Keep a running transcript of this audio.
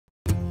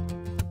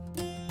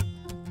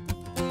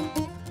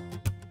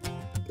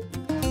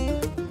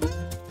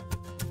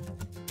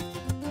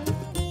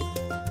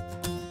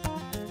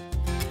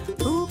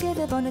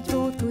bonnet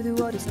fot kudu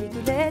or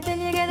slikulet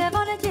Ligge det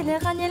bonnet chille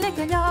khanje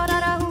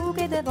lekulara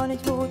Huke det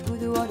bonnet fot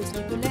kudu or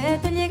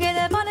slikulet Ligge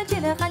det bonnet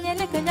chille khanje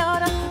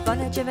lekulara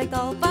Bonnet chevek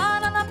dal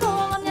banana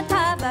pol om je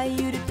taba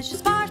Juridische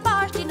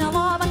spars dina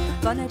waba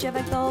Bonnet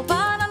chevek dal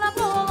banana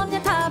pol om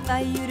je taba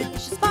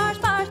Juridische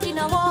spars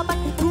dina waba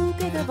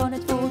Huke det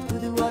bonnet fot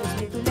kudu or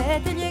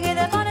slikulet Ligge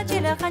det bonnet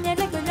chille khanje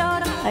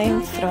lekulara. I'm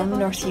from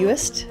North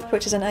Uist,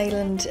 which is an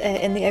island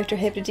in the Outer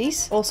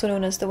Hebrides, also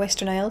known as the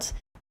Western Isles.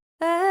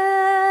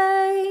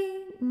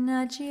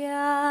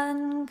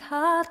 Najian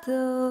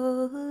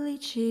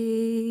Catholici,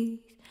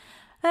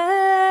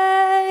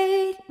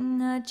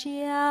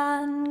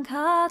 Najian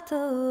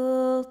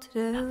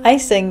Catholic. I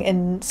sing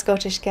in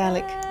Scottish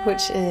Gaelic,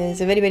 which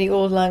is a very, very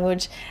old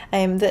language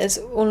that is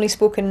only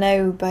spoken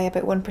now by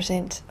about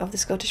 1% of the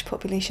Scottish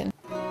population.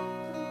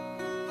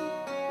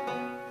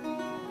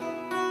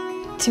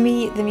 To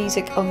me, the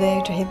music of the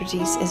Outer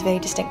Hebrides is very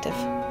distinctive.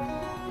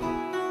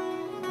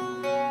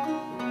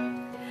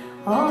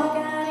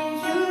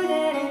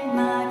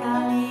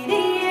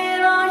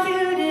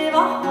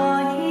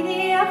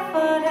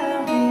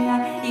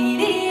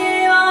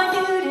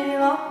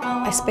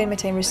 I spend my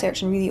time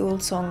researching really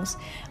old songs,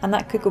 and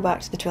that could go back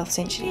to the 12th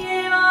century.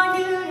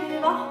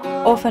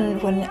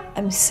 Often when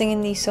I'm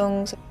singing these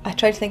songs, I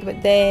try to think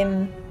about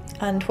them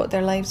and what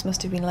their lives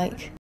must have been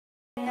like.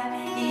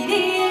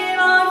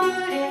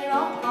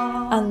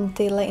 And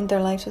they lightened their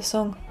lives with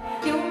song.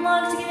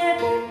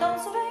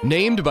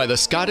 Named by the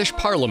Scottish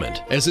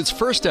Parliament as its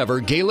first ever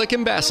Gaelic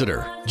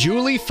Ambassador,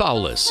 Julie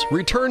Fowlis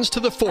returns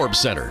to the Forbes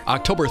Center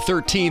October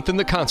 13th in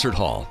the Concert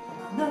Hall.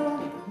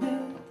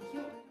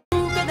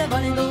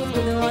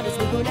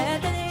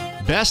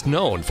 Best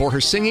known for her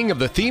singing of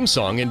the theme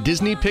song in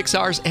Disney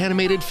Pixar's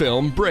animated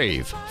film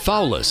Brave,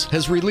 Fowlis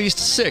has released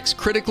 6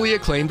 critically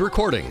acclaimed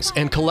recordings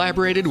and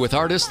collaborated with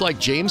artists like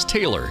James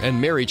Taylor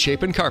and Mary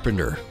Chapin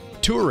Carpenter.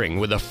 Touring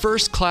with a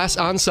first-class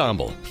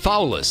ensemble,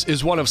 Fowlis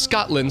is one of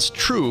Scotland's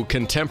true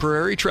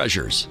contemporary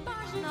treasures.